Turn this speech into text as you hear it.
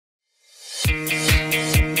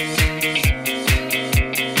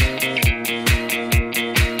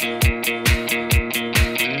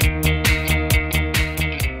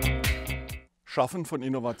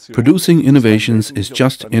Producing innovations is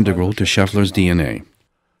just integral to Schaeffler's DNA.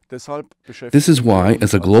 This is why,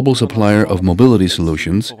 as a global supplier of mobility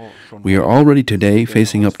solutions, we are already today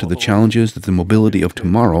facing up to the challenges that the mobility of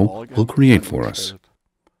tomorrow will create for us.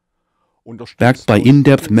 Backed by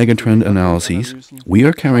in-depth megatrend analyses, we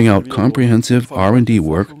are carrying out comprehensive R&D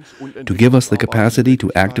work to give us the capacity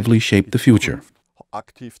to actively shape the future.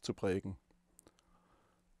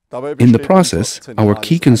 In the process, our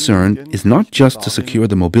key concern is not just to secure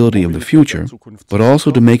the mobility of the future, but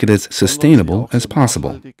also to make it as sustainable as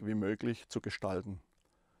possible.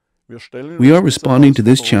 We are responding to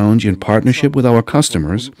this challenge in partnership with our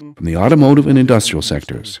customers from the automotive and industrial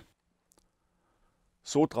sectors.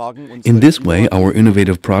 In this way, our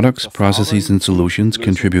innovative products, processes, and solutions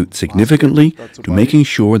contribute significantly to making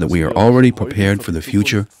sure that we are already prepared for the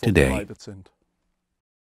future today.